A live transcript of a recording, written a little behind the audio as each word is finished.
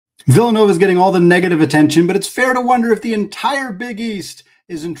Villanova is getting all the negative attention, but it's fair to wonder if the entire Big East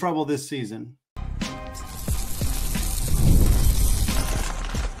is in trouble this season.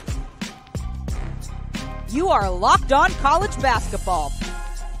 You are Locked On College Basketball,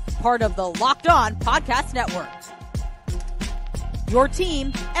 part of the Locked On Podcast Network. Your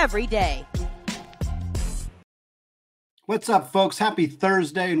team every day. What's up, folks? Happy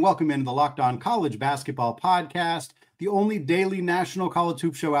Thursday, and welcome into the Locked On College Basketball Podcast, the only daily national college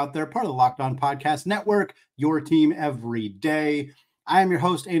hoop show out there, part of the Locked On Podcast Network, your team every day. I am your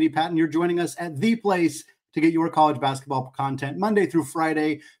host, Andy Patton. You're joining us at the place to get your college basketball content Monday through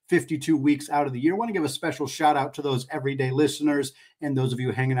Friday, 52 weeks out of the year. I want to give a special shout out to those everyday listeners and those of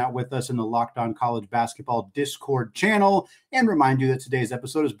you hanging out with us in the Locked On College Basketball Discord channel, and remind you that today's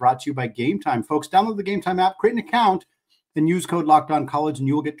episode is brought to you by Game Time. Folks, download the Game Time app, create an account, and use code LOCKEDONCollege, and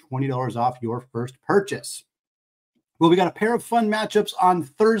you will get $20 off your first purchase. Well, we got a pair of fun matchups on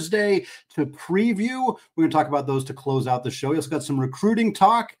Thursday to preview. We're going to talk about those to close out the show. We also got some recruiting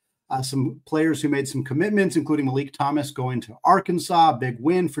talk, some players who made some commitments, including Meleek Thomas going to Arkansas, big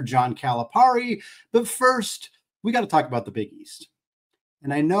win for John Calipari. But first, we got to talk about the Big East.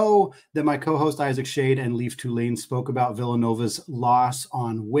 And I know that my co-host Isaac Shade and Leaf Tulane spoke about Villanova's loss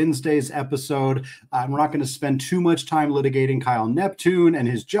on Wednesday's episode. We're not going to spend too much time litigating Kyle Neptune and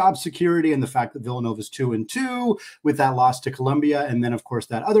his job security and the fact that Villanova's 2-2 with that loss to Columbia. And then, of course,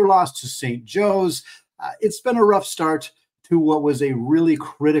 that other loss to St. Joe's. It's been a rough start to what was a really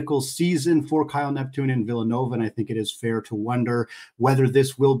critical season for Kyle Neptune in Villanova. And I think it is fair to wonder whether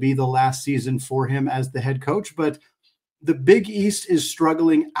this will be the last season for him as the head coach. But the Big East is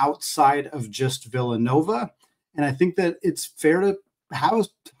struggling outside of just Villanova. And I think that it's fair to have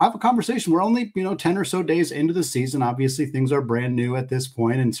a conversation. We're only, 10 or so days into the season. Obviously, things are brand new at this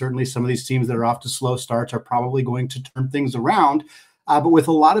point, and certainly some of these teams that are off to slow starts are probably going to turn things around. But with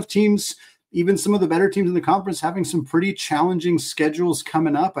a lot of teams, even some of the better teams in the conference having some pretty challenging schedules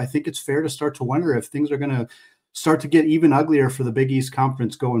coming up, I think it's fair to start to wonder if things are going to start to get even uglier for the Big East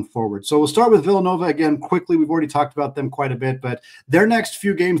Conference going forward. So we'll start with Villanova again quickly. We've already talked about them quite a bit, but their next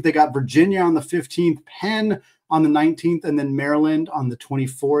few games, they got Virginia on the 15th, Penn on the 19th, and then Maryland on the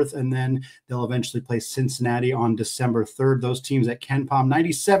 24th, and then they'll eventually play Cincinnati on December 3rd. Those teams at Ken Pom,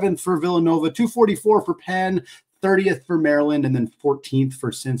 97th for Villanova, 244 for Penn, 30th for Maryland, and then 14th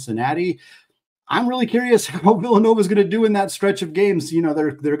for Cincinnati. I'm really curious how Villanova is going to do in that stretch of games.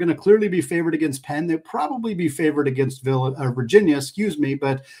 They're going to clearly be favored against Penn. They'll probably be favored against Virginia,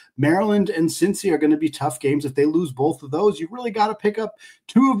 but Maryland and Cincy are going to be tough games. If they lose both of those, you really got to pick up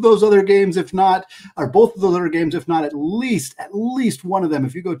two of those other games, if not, or both of those other games, if not at least one of them.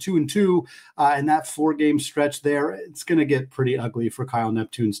 If you go 2-2 in that 4-game stretch there, it's going to get pretty ugly for Kyle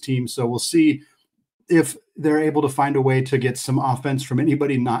Neptune's team. So we'll see if they're able to find a way to get some offense from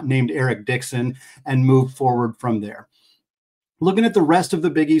anybody not named Eric Dixon and move forward from there. Looking at the rest of the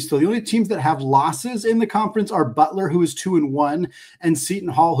Big East, so the only teams that have losses in the conference are Butler, who is 2-1, and Seton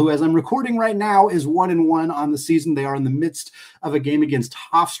Hall, who, as I'm recording right now, is 1-1 on the season. They are in the midst of a game against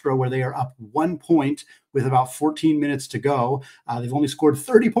Hofstra where they are up 1 point with about 14 minutes to go. They've only scored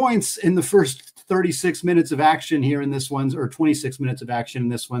 30 points in the first 36 minutes of action here in this one, or 26 minutes of action in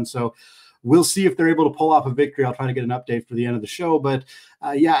this one. So we'll see if they're able to pull off a victory. I'll try to get an update for the end of the show. But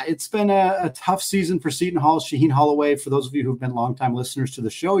it's been a tough season for Seton Hall. Shaheen Holloway, for those of you who've been longtime listeners to the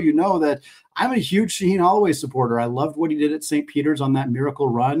show, you know that I'm a huge Shaheen Holloway supporter. I loved what he did at St. Peter's on that miracle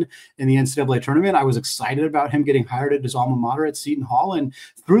run in the NCAA tournament. I was excited about him getting hired at his alma mater at Seton Hall. And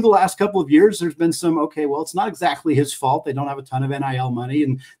through the last couple of years, there's been some, it's not exactly his fault. They don't have a ton of NIL money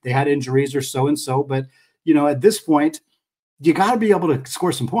and they had injuries or so-and-so. But, at this point, you got to be able to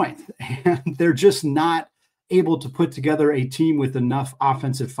score some points. And they're just not able to put together a team with enough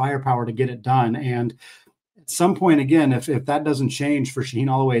offensive firepower to get it done. And at some point, again, if that doesn't change for Shaheen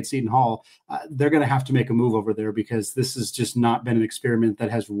Holloway at Seton Hall, they're going to have to make a move over there, because this has just not been an experiment that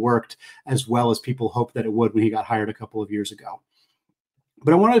has worked as well as people hoped that it would when he got hired a couple of years ago.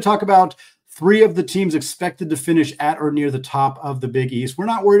 But I wanted to talk about 3 of the teams expected to finish at or near the top of the Big East. We're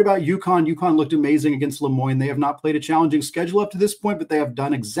not worried about UConn. UConn looked amazing against Lemoyne. They have not played a challenging schedule up to this point, but they have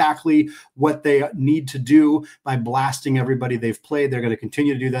done exactly what they need to do by blasting everybody they've played. They're going to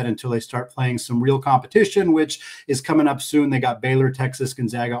continue to do that until they start playing some real competition, which is coming up soon. They got Baylor, Texas,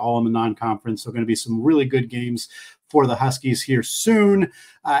 Gonzaga, all in the non-conference. So going to be some really good games for the Huskies here soon.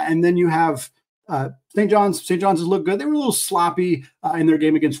 And then you have St. John's has looked good. They were a little sloppy in their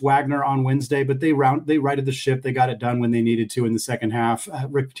game against Wagner on Wednesday, but they righted the ship. They got it done when they needed to in the second half.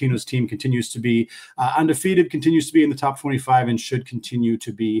 Rick Pitino's team continues to be undefeated, continues to be in the top 25, and should continue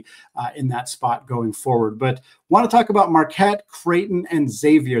to be in that spot going forward. But want to talk about Marquette, Creighton, and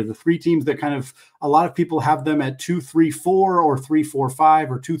Xavier, the three teams that kind of a lot of people have them at 2-3-4 or 3-4-5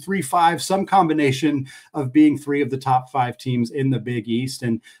 or 2-3-5, some combination of being three of the top five teams in the Big East.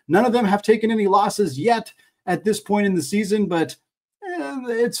 And none of them have taken any losses yet at this point in the season, but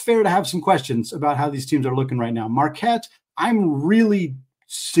it's fair to have some questions about how these teams are looking right now. Marquette, I'm really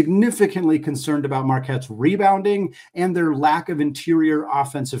significantly concerned about Marquette's rebounding and their lack of interior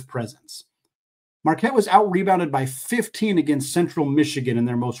offensive presence. Marquette was out-rebounded by 15 against Central Michigan in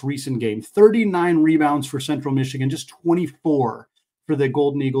their most recent game. 39 rebounds for Central Michigan, just 24 for the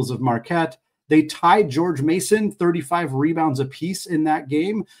Golden Eagles of Marquette. They tied George Mason, 35 rebounds apiece in that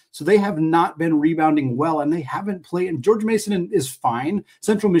game. So they have not been rebounding well, and they haven't played. And George Mason is fine.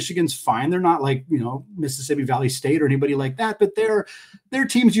 Central Michigan's fine. They're not like, Mississippi Valley State or anybody like that, but they're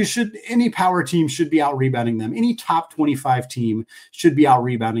teams any power team should be out-rebounding them. Any top 25 team should be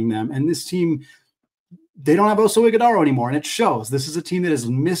out-rebounding them. And this team, they don't have Oso Ighodaro anymore, and it shows. This is a team that is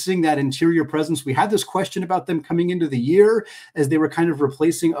missing that interior presence. We had this question about them coming into the year as they were kind of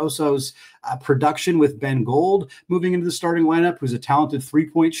replacing Oso's production with Ben Gold moving into the starting lineup, who's a talented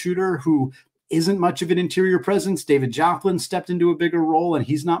three-point shooter who isn't much of an interior presence. David Joplin stepped into a bigger role, and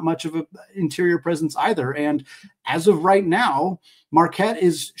he's not much of an interior presence either. And as of right now, Marquette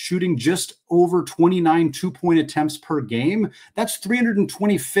is shooting just over 29 two-point attempts per game. That's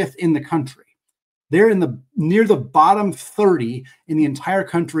 325th in the country. They're near the bottom 30 in the entire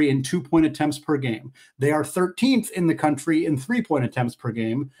country in two-point attempts per game. They are 13th in the country in three-point attempts per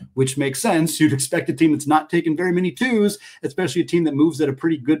game, which makes sense. You'd expect a team that's not taking very many twos, especially a team that moves at a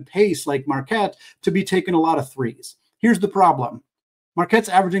pretty good pace like Marquette, to be taking a lot of threes. Here's the problem. Marquette's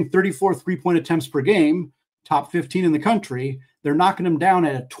averaging 34 three-point attempts per game, top 15 in the country. They're knocking them down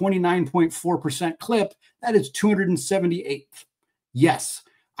at a 29.4% clip. That is 278th. Yes,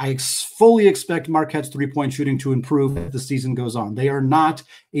 I fully expect Marquette's three-point shooting to improve as the season goes on. They are not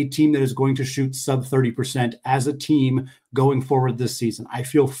a team that is going to shoot sub 30% as a team going forward this season. I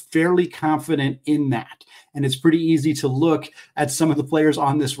feel fairly confident in that. And it's pretty easy to look at some of the players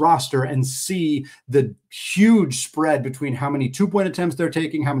on this roster and see the huge spread between how many two-point attempts they're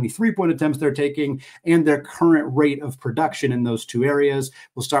taking, how many three-point attempts they're taking, and their current rate of production in those two areas.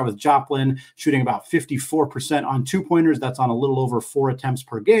 We'll start with Joplin, shooting about 54% on two-pointers. That's on a little over 4 attempts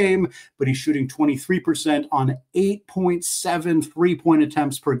per game, but he's shooting 23% on 8.7 three-point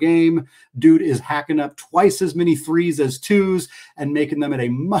attempts per game. Dude is hacking up twice as many threes as twos and making them at a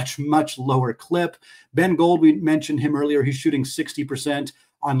much, much lower clip. Ben Gold, we mentioned him earlier. He's shooting 60%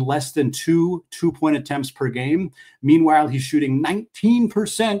 on less than two-point attempts per game. Meanwhile, he's shooting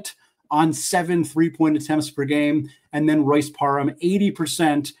 19% on 7 three-point attempts per game. And then Royce Parham,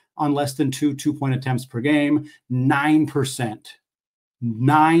 80% on less than two-point attempts per game,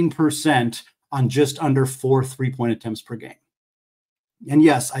 9% on just under 4 three-point attempts per game. And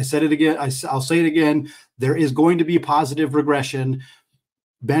yes, I said it again. I'll say it again. There is going to be positive regression.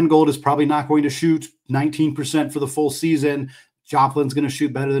 Ben Gold is probably not going to shoot 19% for the full season. Joplin's going to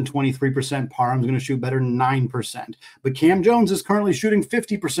shoot better than 23%. Parham's going to shoot better than 9%. But Cam Jones is currently shooting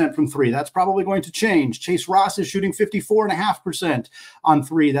 50% from three. That's probably going to change. Chase Ross is shooting 54.5% on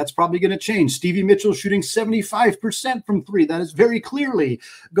three. That's probably going to change. Stevie Mitchell shooting 75% from three. That is very clearly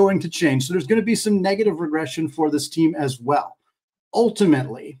going to change. So there's going to be some negative regression for this team as well.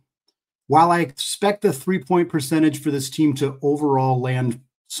 Ultimately, while I expect the three-point percentage for this team to overall land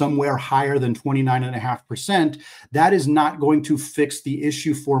somewhere higher than 29.5%, that is not going to fix the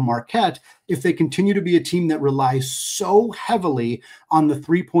issue for Marquette if they continue to be a team that relies so heavily on the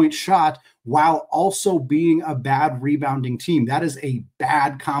three-point shot while also being a bad rebounding team. That is a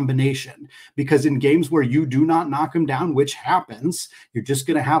bad combination, because in games where you do not knock them down, which happens, you're just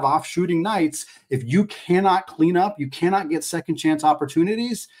going to have off shooting nights. If you cannot clean up, you cannot get second chance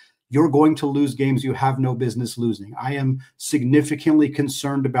opportunities, you're going to lose games you have no business losing. I am significantly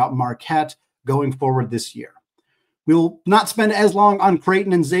concerned about Marquette going forward this year. We'll not spend as long on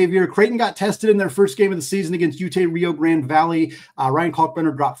Creighton and Xavier. Creighton got tested in their first game of the season against UT Rio Grande Valley. Ryan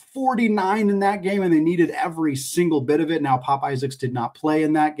Kalkbrenner dropped 49 in that game, and they needed every single bit of it. Now, Pop Isaacs did not play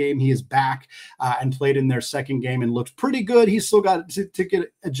in that game. He is back and played in their second game and looked pretty good. He's still got to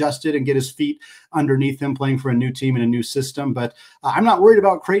get adjusted and get his feet underneath him playing for a new team and a new system. But I'm not worried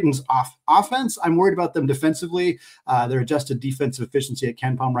about Creighton's offense. I'm worried about them defensively. Their adjusted defensive efficiency at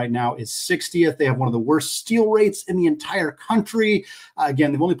KenPom right now is 60th. They have one of the worst steal rates in the entire country.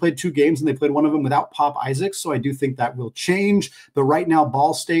 Again, they've only played 2 games, and they played one of them without Pop Isaacs, so I do think that will change. But right now,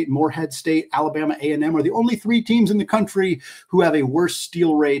 Ball State, Morehead State, Alabama A&M are the only 3 teams in the country who have a worse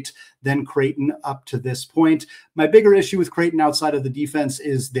steal rate than Creighton up to this point. My bigger issue with Creighton outside of the defense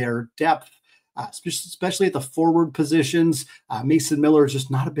is their depth. Especially at the forward positions. Mason Miller is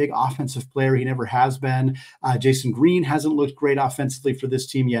just not a big offensive player. He never has been. Jason Green hasn't looked great offensively for this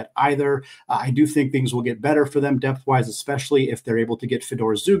team yet either. I do think things will get better for them depth-wise, especially if they're able to get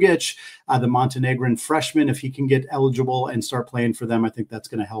Fedor Zugic, the Montenegrin freshman, if he can get eligible and start playing for them. I think that's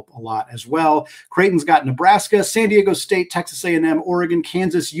going to help a lot as well. Creighton's got Nebraska, San Diego State, Texas A&M, Oregon,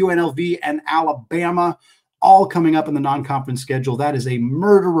 Kansas, UNLV, and Alabama, all coming up in the non-conference schedule. That is a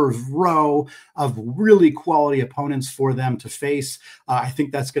murderer's row of really quality opponents for them to face. I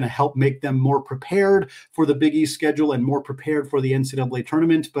think that's going to help make them more prepared for the Big East schedule and more prepared for the NCAA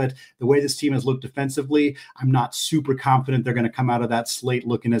tournament. But the way this team has looked defensively, I'm not super confident they're going to come out of that slate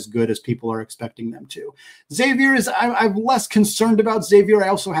looking as good as people are expecting them to. Xavier is, I'm less concerned about Xavier. I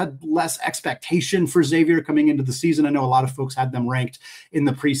also had less expectation for Xavier coming into the season. I know a lot of folks had them ranked in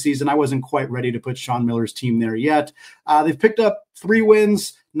the preseason. I wasn't quite ready to put Sean Miller's team there yet. They've picked up 3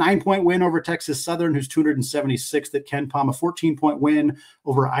 wins, 9-point win over Texas Southern, who's 276th at KenPom, a 14-point win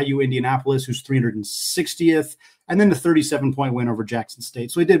over IU Indianapolis, who's 360th, and then the 37-point win over Jackson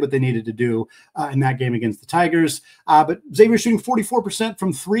State. So they did what they needed to do in that game against the Tigers. But Xavier shooting 44%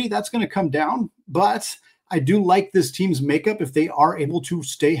 from 3. That's going to come down, but I do like this team's makeup if they are able to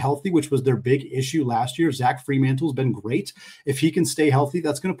stay healthy, which was their big issue last year. Zach Fremantle's been great. If he can stay healthy,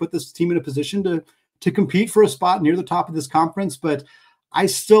 that's going to put this team in a position to compete for a spot near the top of this conference. But I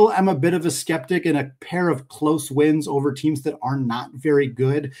still am a bit of a skeptic, and a pair of close wins over teams that are not very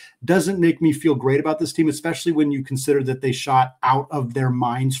good doesn't make me feel great about this team, especially when you consider that they shot out of their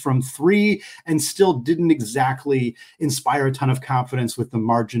minds from 3 and still didn't exactly inspire a ton of confidence with the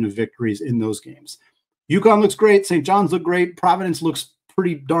margin of victories in those games. UConn looks great. St. John's look great. Providence looks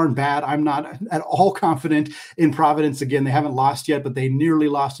pretty darn bad. I'm not at all confident in Providence. Again, they haven't lost yet, but they nearly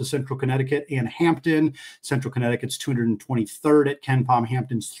lost to Central Connecticut and Hampton. Central Connecticut's 223rd at KenPom.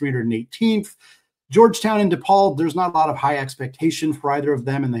 Hampton's 318th. Georgetown and DePaul, there's not a lot of high expectation for either of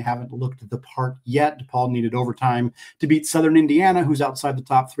them, and they haven't looked the part yet. DePaul needed overtime to beat Southern Indiana, who's outside the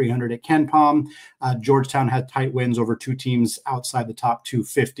top 300 at KenPom. Georgetown had tight wins over 2 teams outside the top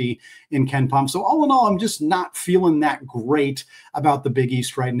 250 in KenPom. So all in all, I'm just not feeling that great about the Big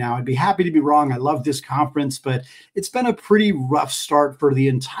East right now. I'd be happy to be wrong. I love this conference, but it's been a pretty rough start for the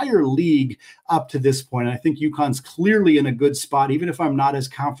entire league up to this point. And I think UConn's clearly in a good spot, even if I'm not as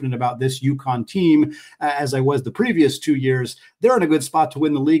confident about this UConn team as I was the previous 2 years. They're in a good spot to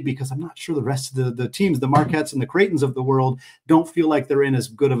win the league because I'm not sure the rest of the teams, the Marquettes and the Creightons of the world, don't feel like they're in as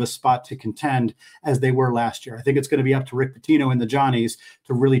good of a spot to contend as they were last year. I think it's going to be up to Rick Pitino and the Johnnies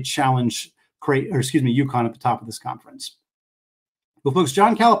to really challenge UConn at the top of this conference. Well, folks,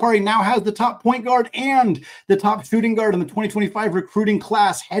 John Calipari now has the top point guard and the top shooting guard in the 2025 recruiting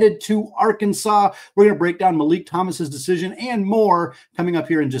class headed to Arkansas. We're going to break down Meleek Thomas's decision and more coming up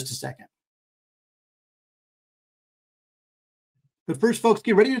here in just a second. But first, folks,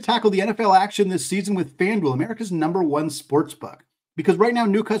 get ready to tackle the NFL action this season with FanDuel, America's #1 sportsbook. Because right now,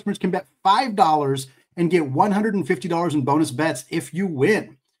 new customers can bet $5 and get $150 in bonus bets if you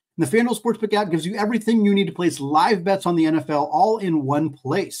win. And the FanDuel Sportsbook app gives you everything you need to place live bets on the NFL all in one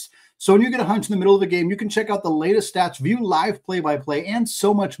place. So when you get a hunch in the middle of the game, you can check out the latest stats, view live play-by-play, and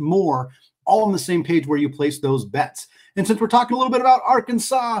so much more, all on the same page where you place those bets. And since we're talking a little bit about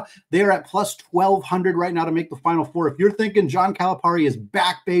Arkansas, they are at plus 1,200 right now to make the Final Four. If you're thinking John Calipari is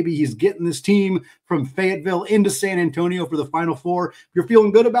back, baby, he's getting this team from Fayetteville into San Antonio for the Final Four, if you're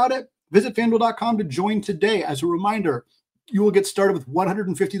feeling good about it, visit FanDuel.com to join today. As a reminder, you will get started with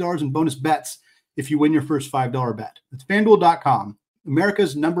 $150 in bonus bets if you win your first $5 bet. It's FanDuel.com,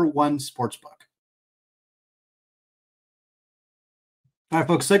 America's #1 sportsbook. All right,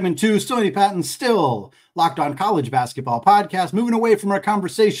 folks, segment 2, still Andy Patton, still Locked On College Basketball Podcast, moving away from our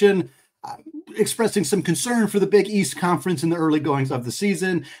conversation, expressing some concern for the Big East Conference in the early goings of the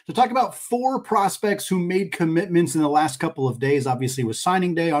season, to talk about 4 prospects who made commitments in the last couple of days. Obviously, was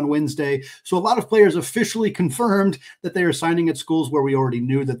signing day on Wednesday, so a lot of players officially confirmed that they are signing at schools where we already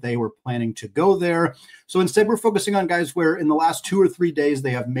knew that they were planning to go there. So instead, we're focusing on guys where in the last 2 or 3 days,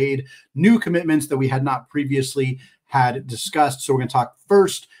 they have made new commitments that we had not previously had discussed. So we're going to talk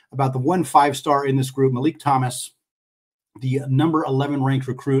first about the 1 5-star in this group, Meleek Thomas, the number 11 ranked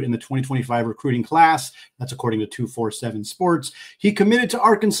recruit in the 2025 recruiting class. That's according to 247 Sports. He committed to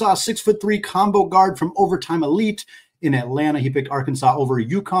Arkansas, 6'3" combo guard from Overtime Elite in Atlanta. He picked Arkansas over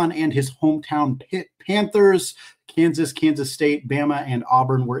UConn and his hometown Panthers. Kansas, Kansas State, Bama, and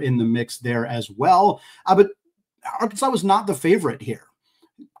Auburn were in the mix there as well. But Arkansas was not the favorite here.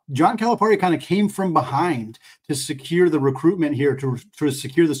 John Calipari kind of came from behind to secure the recruitment here, to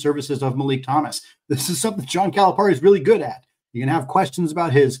secure the services of Meleek Thomas. This is something John Calipari is really good at. You can have questions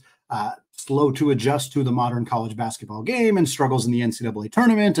about his slow to adjust to the modern college basketball game and struggles in the NCAA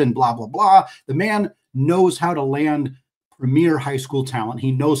tournament and blah, blah, blah. The man knows how to land premier high school talent.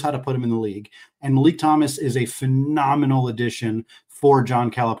 He knows how to put him in the league. And Meleek Thomas is a phenomenal addition for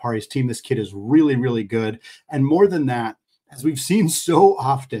John Calipari's team. This kid is really, really good. And more than that, as we've seen so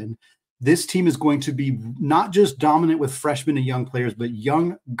often, this team is going to be not just dominant with freshmen and young players, but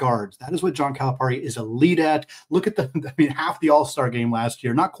young guards. That is what John Calipari is elite at. Look at half the All-Star game last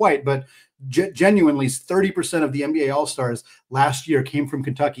year, not quite, but genuinely 30% of the NBA All-Stars last year came from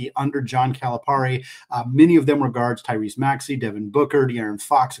Kentucky under John Calipari. Many of them were guards: Tyrese Maxey, Devin Booker, De'Aaron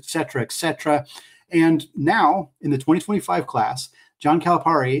Fox, et cetera, et cetera. And now in the 2025 class, John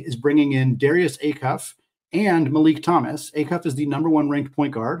Calipari is bringing in Darius Acuff and Meleek Thomas. Acuff is the number 1 ranked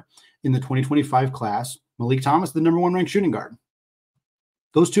point guard in the 2025 class. Meleek Thomas, the number 1 ranked shooting guard.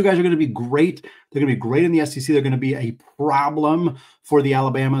 Those two guys are going to be great. They're going to be great in the SEC. They're going to be a problem for the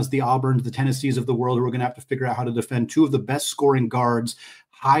Alabamas, the Auburns, the Tennessees of the world, who are going to have to figure out how to defend two of the best scoring guards,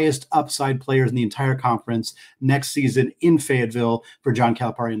 highest upside players in the entire conference next season in Fayetteville for John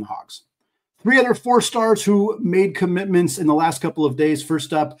Calipari and the Hogs. 3 other 4-stars who made commitments in the last couple of days.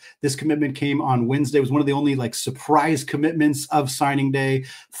 First up, this commitment came on Wednesday. It was one of the only surprise commitments of signing day.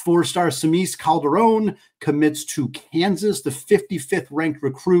 4-star Samis Calderon commits to Kansas, the 55th ranked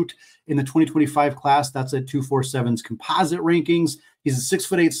recruit in the 2025 class. That's at 247's composite rankings. He's a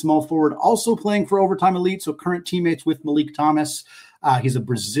 6'8" small forward, also playing for Overtime Elite, so current teammates with Meleek Thomas. He's a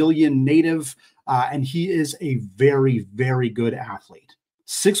Brazilian native, and he is a very, very good athlete.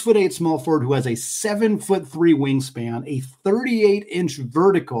 6'8" small forward who has a 7'3" wingspan, a 38-inch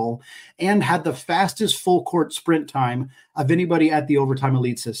vertical, and had the fastest full court sprint time of anybody at the Overtime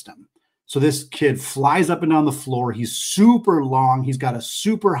Elite system. So this kid flies up and down the floor. He's super long. He's got a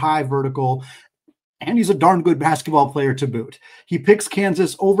super high vertical, and he's a darn good basketball player to boot. He picks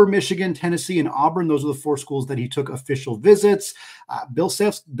Kansas over Michigan, Tennessee, and Auburn. Those are the 4 schools that he took official visits. Bill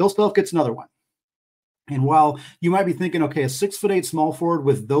Self gets another one. And while you might be thinking, okay, a 6'8" small forward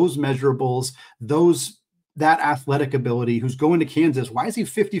with those measurables, that athletic ability, who's going to Kansas, why is he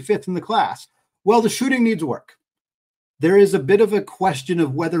 55th in the class? Well, the shooting needs work. There is a bit of a question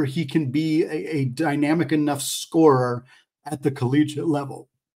of whether he can be a dynamic enough scorer at the collegiate level.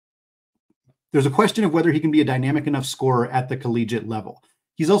 There's a question of whether he can be a dynamic enough scorer at the collegiate level.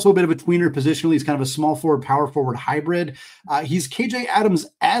 He's also a bit of a tweener positionally. He's kind of a small forward, power forward hybrid. He's KJ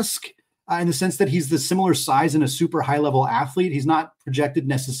Adams-esque, in the sense that he's the similar size and a super high level athlete. He's not projected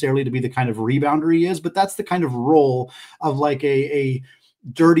necessarily to be the kind of rebounder he is, but that's the kind of role of a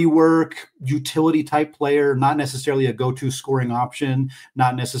dirty work, utility type player, not necessarily a go-to scoring option,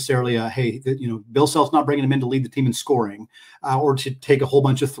 not necessarily Bill Self's not bringing him in to lead the team in scoring or to take a whole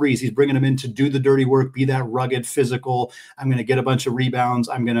bunch of threes. He's bringing him in to do the dirty work, be that rugged, physical. I'm going to get a bunch of rebounds.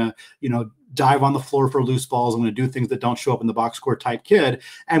 I'm going to, dive on the floor for loose balls. I'm going to do things that don't show up in the box score type kid.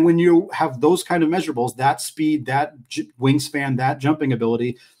 And when you have those kind of measurables, that speed, that wingspan, that jumping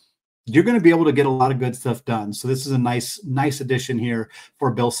ability, you're going to be able to get a lot of good stuff done. So this is a nice addition here for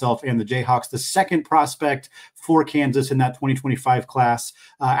Bill Self and the Jayhawks. The second prospect for Kansas in that 2025 class,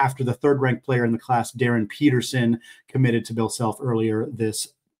 after the 3rd ranked player in the class, Darren Peterson, committed to Bill Self earlier this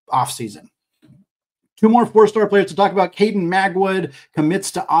offseason. 2 more 4-star players to talk about. Kaden Magwood commits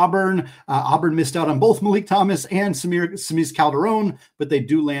to Auburn. Auburn missed out on both Meleek Thomas and Samis Calderon, but they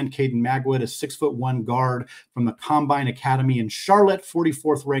do land Kaden Magwood, a 6'1" guard from the Combine Academy in Charlotte,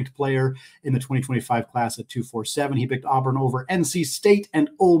 44th ranked player in the 2025 class at 247. He picked Auburn over NC State and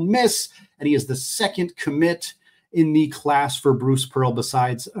Ole Miss, and he is the 2nd commit in the class for Bruce Pearl,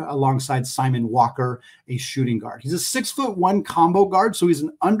 alongside Simon Walker, a shooting guard. He's a 6'1" combo guard, so he's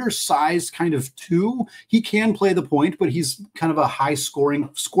an undersized kind of 2. He can play the point, but he's kind of a high scoring,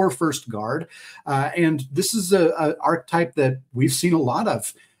 score-first guard. And this is an archetype that we've seen a lot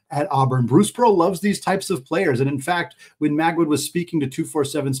of at Auburn. Bruce Pearl loves these types of players. And in fact, when Magwood was speaking to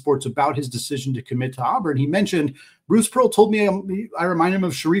 247 Sports about his decision to commit to Auburn, he mentioned, Bruce Pearl told me I remind him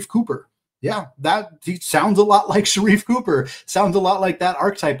of Sharife Cooper. Yeah, he sounds a lot like Sharife Cooper, sounds a lot like that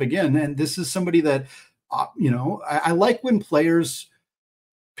archetype again. And this is somebody that, I like when players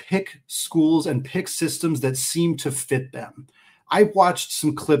pick schools and pick systems that seem to fit them. I've watched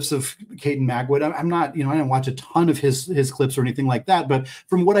some clips of Kaden Magwood. I'm not, I didn't watch a ton of his clips or anything like that, but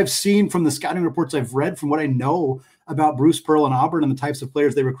from what I've seen, from the scouting reports I've read, from what I know about Bruce Pearl and Auburn and the types of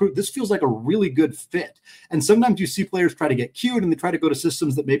players they recruit, this feels like a really good fit. And sometimes you see players try to get cute and they try to go to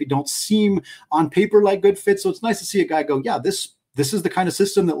systems that maybe don't seem on paper like good fits. So it's nice to see a guy go, yeah, this is the kind of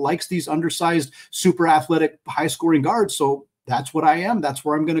system that likes these undersized, super athletic, high scoring guards. So that's what I am. That's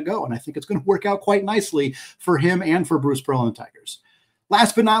where I'm going to go. And I think it's going to work out quite nicely for him and for Bruce Pearl and the Tigers.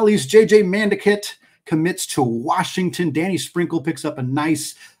 Last but not least, JJ Mandiquit commits to Washington. Danny Sprinkle picks up a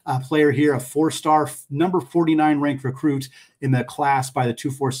nice player here, a 4-star, number 49 ranked recruit in the class by the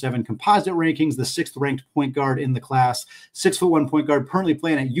 247 composite rankings, the 6th ranked point guard in the class, 6'1" point guard, currently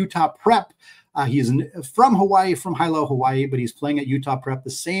playing at Utah Prep. He is from Hawaii, from Hilo, Hawaii, but he's playing at Utah Prep, the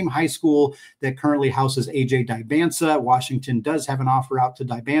same high school that currently houses AJ Dibansa. Washington does have an offer out to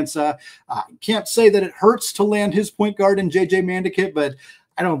Dibansa. Can't say that it hurts to land his point guard in JJ Mandiquit, but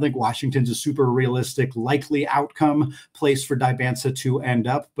I don't think Washington's a super realistic, likely outcome place for Dibansa to end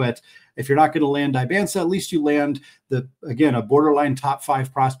up. But if you're not going to land Dibansa, at least you land a borderline top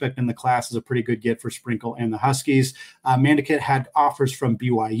 5 prospect in the class is a pretty good get for Sprinkle and the Huskies. Mandiquit had offers from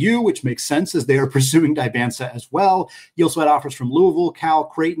BYU, which makes sense as they are pursuing Dibansa as well. He also had offers from Louisville, Cal,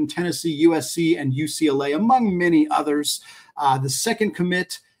 Creighton, Tennessee, USC, and UCLA, among many others. The second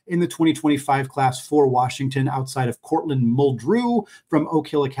commit in the 2025 class for Washington outside of Cortland Muldrew from Oak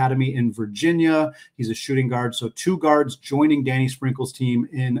Hill Academy in Virginia. He's a shooting guard. So 2 guards joining Danny Sprinkle's team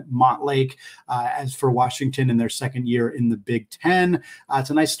in Montlake as for Washington in their second year in the Big Ten.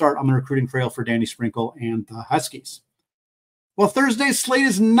 It's a nice start on the recruiting trail for Danny Sprinkle and the Huskies. Well, Thursday's slate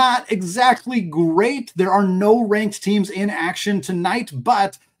is not exactly great. There are no ranked teams in action tonight,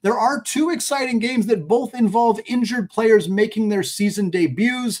 but there are 2 exciting games that both involve injured players making their season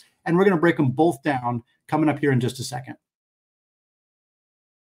debuts, and we're going to break them both down coming up here in just a second.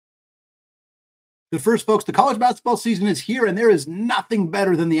 But first, folks, the college basketball season is here, and there is nothing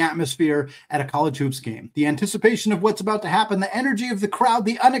better than the atmosphere at a college hoops game. The anticipation of what's about to happen, the energy of the crowd,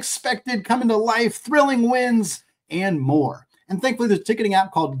 the unexpected coming to life, thrilling wins, and more. And thankfully, there's a ticketing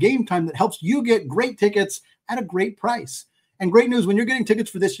app called Game Time that helps you get great tickets at a great price. And great news, when you're getting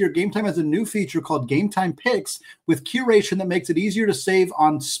tickets for this year, Game Time has a new feature called Game Time Picks with curation that makes it easier to save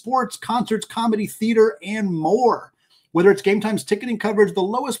on sports, concerts, comedy, theater, and more. Whether it's Game Time's ticketing coverage, the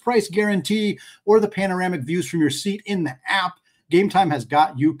lowest price guarantee, or the panoramic views from your seat in the app, Game Time has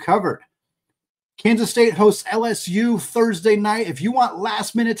got you covered. Kansas State hosts LSU Thursday night. If you want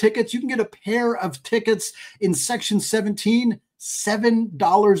last-minute tickets, you can get a pair of tickets in Section 17,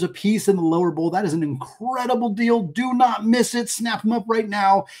 $7 a piece in the lower bowl. That is an incredible deal. Do not miss it. Snap them up right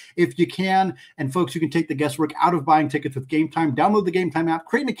now if you can. And folks, you can take the guesswork out of buying tickets with Game Time. Download the Game Time app,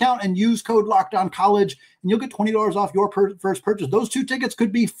 create an account, and use code LOCKEDONCollege, and you'll get $20 off your first purchase. Those 2 tickets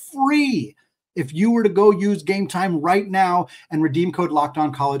could be free if you were to go use Game Time right now and redeem code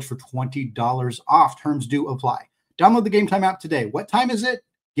LOCKEDONCollege for $20 off. Terms do apply. Download the Game Time app today. What time is it?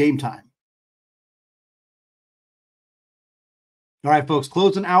 Game Time. All right, folks,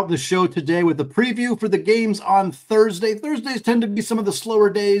 closing out the show today with a preview for the games on Thursday. Thursdays tend to be some of the slower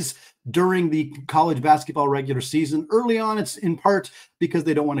days during the college basketball regular season. Early on, it's in part because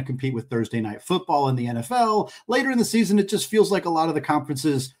they don't want to compete with Thursday night football in the NFL. Later in the season, it just feels like a lot of the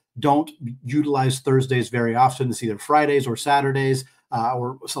conferences don't utilize Thursdays very often. It's either Fridays or Saturdays.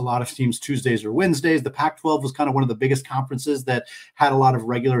 Or a lot of teams Tuesdays or Wednesdays. The Pac-12 was kind of one of the biggest conferences that had a lot of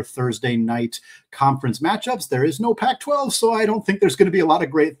regular Thursday night conference matchups. There is no Pac-12, so I don't think there's going to be a lot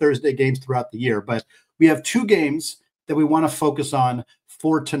of great Thursday games throughout the year. But we have 2 games that we want to focus on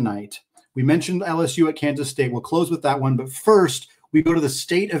for tonight. We mentioned LSU at Kansas State. We'll close with that one. But first, we go to the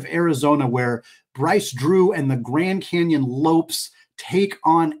state of Arizona, where Bryce Drew and the Grand Canyon Lopes take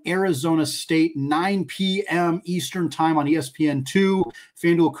on Arizona State, 9 p.m. Eastern time on ESPN2.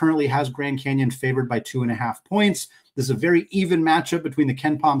 FanDuel currently has Grand Canyon favored by 2.5 points. This is a very even matchup between the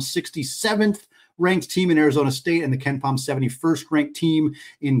KenPom 67th ranked team in Arizona State and the KenPom 71st ranked team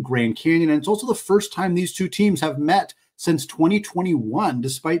in Grand Canyon. And it's also the first time these 2 teams have met since 2021,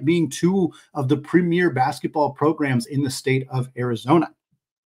 despite being 2 of the premier basketball programs in the state of Arizona.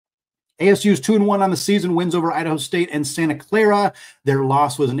 ASU is 2-1 on the season, wins over Idaho State and Santa Clara. Their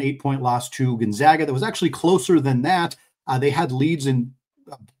loss was an 8-point loss to Gonzaga. That was actually closer than that. They had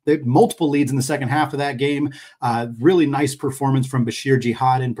multiple leads in the second half of that game. Really nice performance from Bashir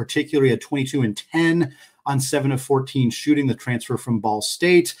Jihad in particular. He had 22 and 10 on 7 of 14 shooting, the transfer from Ball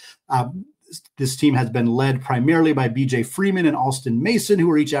State. This team has been led primarily by BJ Freeman and Alston Mason, who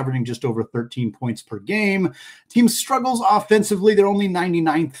are each averaging just over 13 points per game. Team struggles offensively. They're only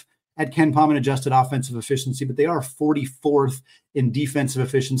 99th at KenPom in adjusted offensive efficiency, but they are 44th in defensive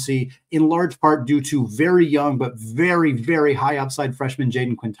efficiency, in large part due to very young but very, very high upside freshman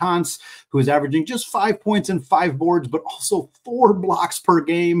Jaden Quintance, who is averaging just 5 points and 5 boards, but also 4 blocks per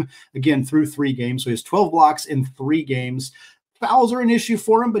game, again, through 3 games. So he has 12 blocks in 3 games. Fouls are an issue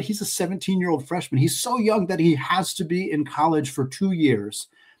for him, but he's a 17-year-old freshman. He's so young that he has to be in college for 2 years.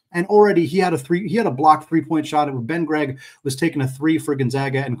 And already he had a blocked 3-point shot. Ben Gregg was taking a 3 for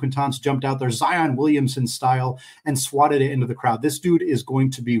Gonzaga, and Quintance jumped out there Zion Williamson style and swatted it into the crowd. This dude is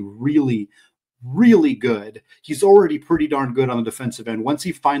going to be really, really good. He's already pretty darn good on the defensive end. Once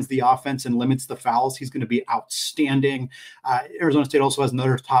he finds the offense and limits the fouls, he's going to be outstanding. Arizona State also has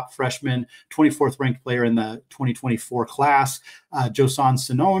another top freshman, 24th ranked player in the 2024 class, Josan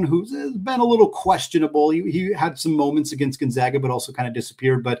Sinon, who's been a little questionable. He had some moments against Gonzaga, but also kind of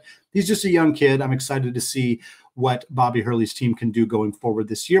disappeared. But he's just a young kid. I'm excited to see what Bobby Hurley's team can do going forward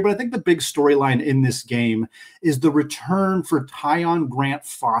this year. But I think the big storyline in this game is the return for Tyon-Grant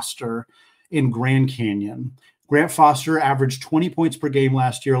Foster in Grand Canyon. Grant Foster averaged 20 points per game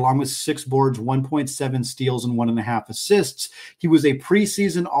last year, along with 6 boards, 1.7 steals, and 1.5 assists. He was a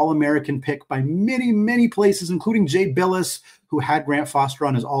preseason All-American pick by many, many places, including Jay Billis, who had Grant Foster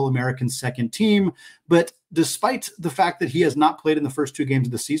on his All-American second team. But despite the fact that he has not played in the first 2 games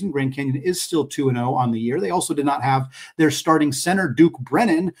of the season, Grand Canyon is still 2-0 on the year. They also did not have their starting center, Duke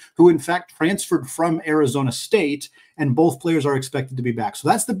Brennan, who in fact transferred from Arizona State, and both players are expected to be back. So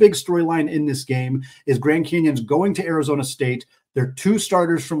that's the big storyline in this game, is Grand Canyon's going to Arizona State. Their 2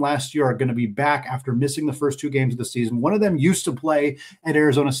 starters from last year are going to be back after missing the first 2 games of the season. One of them used to play at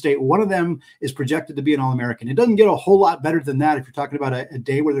Arizona State. One of them is projected to be an All-American. It doesn't get a whole lot better than that if you're talking about a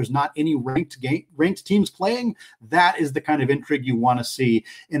day where there's not any ranked teams playing. That is the kind of intrigue you want to see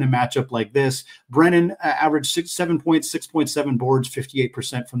in a matchup like this. Brennan averaged 7 points, 6.7 boards,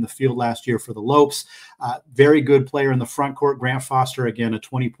 58% from the field last year for the Lopes. Very good player in the front court. Grant Foster, again, a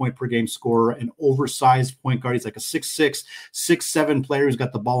 20-point per game scorer, an oversized point guard. He's like a 6'6", 6'7" player who's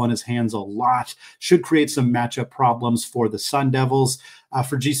got the ball in his hands a lot. Should create some matchup problems for the Sun Devils.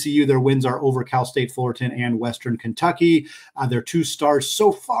 For GCU, their wins are over Cal State Fullerton and Western Kentucky. Their 2 stars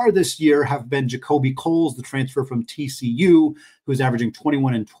so far this year have been Jacoby Coles, the transfer from TCU, who's averaging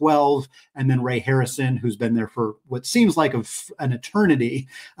 21 and 12, and then Ray Harrison, who's been there for what seems like an eternity.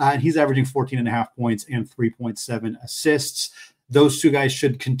 And he's averaging 14.5 points and 3.7 assists. Those 2 guys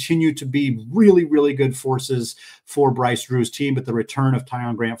should continue to be really, really good forces for Bryce Drew's team, but the return of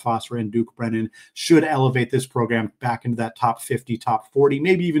Tyon-Grant Foster and Duke Brennan should elevate this program back into that top 50, top 40,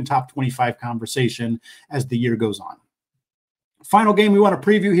 maybe even top 25 conversation as the year goes on. Final game we want to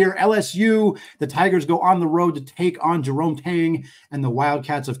preview here, LSU. The Tigers go on the road to take on Jerome Tang and the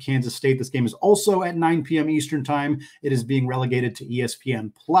Wildcats of Kansas State. This game is also at 9 p.m. Eastern time. It is being relegated to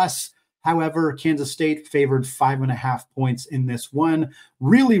ESPN+. However, Kansas State favored 5.5 points in this one.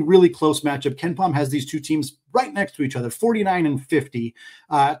 Really, really close matchup. KenPom has these 2 teams right next to each other, 49 and 50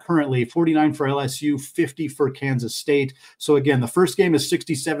 currently, 49 for LSU, 50 for Kansas State. So again, the first game is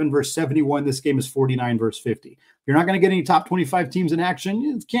 67 versus 71. This game is 49 versus 50. You're not going to get any top 25 teams in action.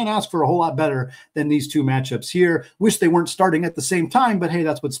 You can't ask for a whole lot better than these 2 matchups here. Wish they weren't starting at the same time, but hey,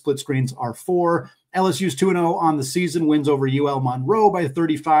 that's what split screens are for. LSU's 2-0 on the season, wins over UL Monroe by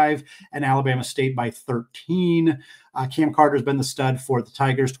 35 and Alabama State by 13. Cam Carter's been the stud for the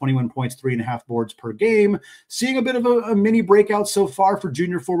Tigers, 21 points, 3.5 boards per game. Seeing a bit of a mini breakout so far for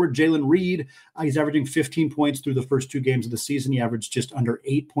junior forward Jalen Reed. He's averaging 15 points through the first 2 games of the season. He averaged just under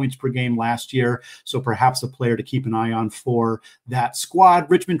 8 points per game last year, so perhaps a player to keep an eye on for that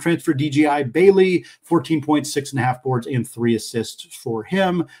squad. Richmond transfer DGI Bailey, 14 points, 6.5 boards, and 3 assists for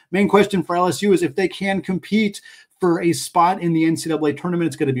him. Main question for LSU is if they can compete for a spot in the NCAA tournament.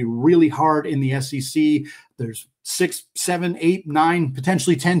 It's going to be really hard in the SEC. There's 6, 7, 8, 9,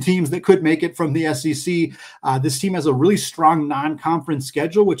 potentially 10 teams that could make it from the SEC. This team has a really strong non-conference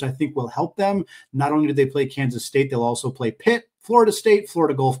schedule, which I think will help them. Not only do they play Kansas State, they'll also play Pitt, Florida State,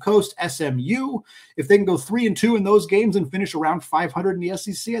 Florida Gulf Coast, SMU. If they can go 3-2 in those games and finish around 500 in the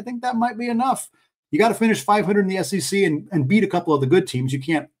SEC, I think that might be enough. You got to finish 500 in the SEC and beat a couple of the good teams. You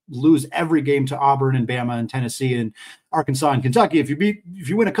can't lose every game to Auburn and Bama and Tennessee and Arkansas and Kentucky. If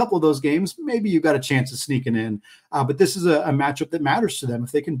you win a couple of those games, maybe you got a chance of sneaking in. But this is a matchup that matters to them.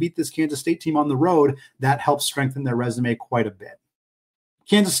 If they can beat this Kansas State team on the road, that helps strengthen their resume quite a bit.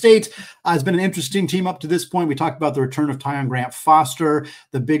 Kansas State has been an interesting team up to this point. We talked about the return of Tyon-Grant Foster.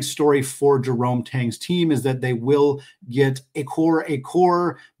 The big story for Jerome Tang's team is that they will get Achor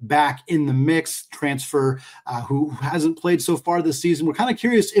Achor back in the mix, transfer who hasn't played so far this season. We're kind of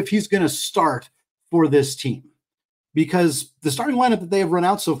curious if he's going to start for this team, because the starting lineup that they have run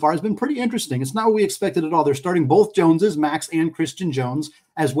out so far has been pretty interesting. It's not what we expected at all. They're starting both Joneses, Max and Christian Jones,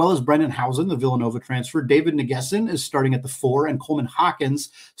 as well as Brennan, the Villanova transfer. David Nagesson is starting at the 4, and Coleman Hawkins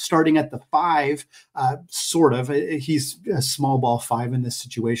starting at the 5, sort of. He's a small ball 5 in this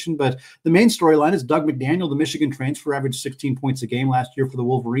situation. But the main storyline is Doug McDaniel, the Michigan transfer, averaged 16 points a game last year for the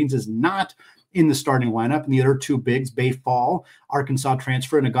Wolverines, is not in the starting lineup. And the other two bigs, Bay Fall, Arkansas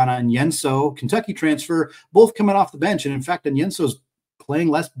transfer, and Agana Onyenso, Kentucky transfer, both coming off the bench. And in fact, Onyenso's playing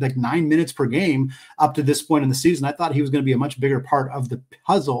less, like 9 minutes per game up to this point in the season. I thought he was going to be a much bigger part of the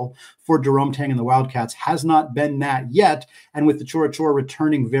puzzle for Jerome Tang and the Wildcats. Has not been that yet. And with the Achor Achor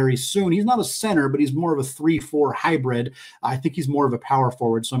returning very soon, he's not a center, but he's more of a 3-4 hybrid. I think he's more of a power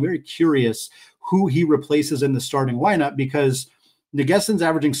forward. So I'm very curious who he replaces in the starting lineup, because Nagesson's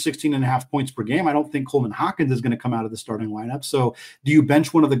averaging 16.5 points per game. I don't think Coleman Hawkins is going to come out of the starting lineup. So do you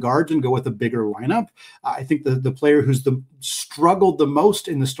bench one of the guards and go with a bigger lineup? I think the player who's struggled the most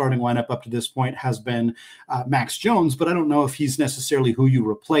in the starting lineup up to this point has been Max Jones, but I don't know if he's necessarily who you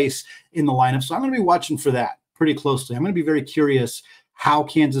replace in the lineup. So I'm going to be watching for that pretty closely. I'm going to be very curious how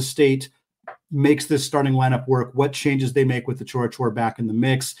Kansas State makes this starting lineup work, what changes they make with the Achor Achor back in the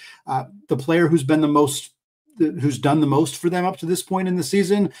mix. The player who's done the most for them up to this point in the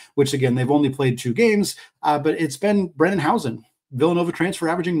season, which again, they've only played 2 games, but it's been Brennan, Villanova transfer,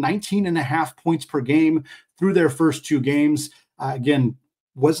 averaging 19.5 points per game through their first 2 games. Again,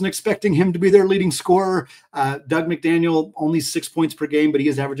 wasn't expecting him to be their leading scorer. Doug McDaniel, only 6 points per game, but he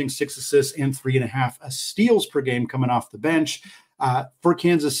is averaging 6 assists and 3.5 steals per game coming off the bench. For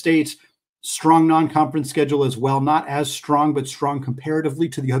Kansas State, strong non-conference schedule as well. Not as strong, but strong comparatively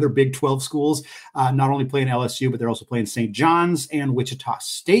to the other Big 12 schools. Not only playing LSU, but they're also playing St. John's and Wichita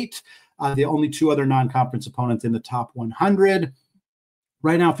State. The only 2 other non-conference opponents in the top 100.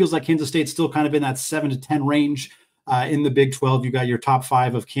 Right now, it feels like Kansas State's still kind of in that 7 to 10 range. In the Big 12, you got your top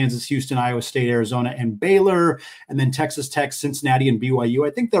 5 of Kansas, Houston, Iowa State, Arizona, and Baylor, and then Texas Tech, Cincinnati, and BYU.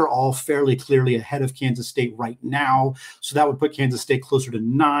 I think they're all fairly clearly ahead of Kansas State right now, so that would put Kansas State closer to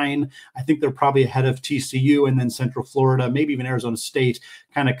 9. I think they're probably ahead of TCU, and then Central Florida, maybe even Arizona State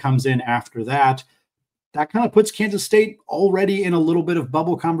kind of comes in after that. That kind of puts Kansas State already in a little bit of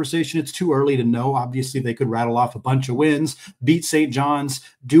bubble conversation. It's too early to know. Obviously, they could rattle off a bunch of wins, beat St. John's,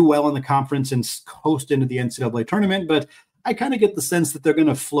 do well in the conference, and coast into the NCAA tournament. But I kind of get the sense that they're going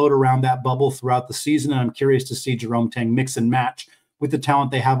to float around that bubble throughout the season, and I'm curious to see Jerome Tang mix and match with the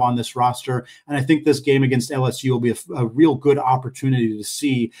talent they have on this roster. And I think this game against LSU will be a real good opportunity to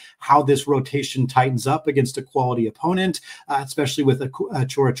see how this rotation tightens up against a quality opponent, especially with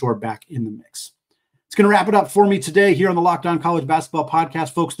Achor Achor back in the mix. It's going to wrap it up for me today here on the Locked On College Basketball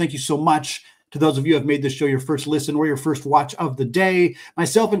Podcast. Folks, thank you so much to those of you who have made this show your first listen or your first watch of the day.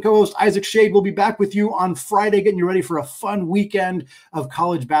 Myself and co-host Isaac Shade will be back with you on Friday, getting you ready for a fun weekend of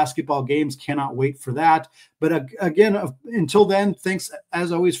college basketball games. Cannot wait for that. But again, until then, thanks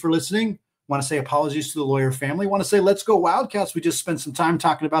as always for listening. Want to say apologies to the lawyer family. Want to say let's go Wildcats. We just spent some time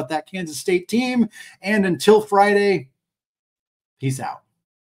talking about that Kansas State team. And until Friday, peace out.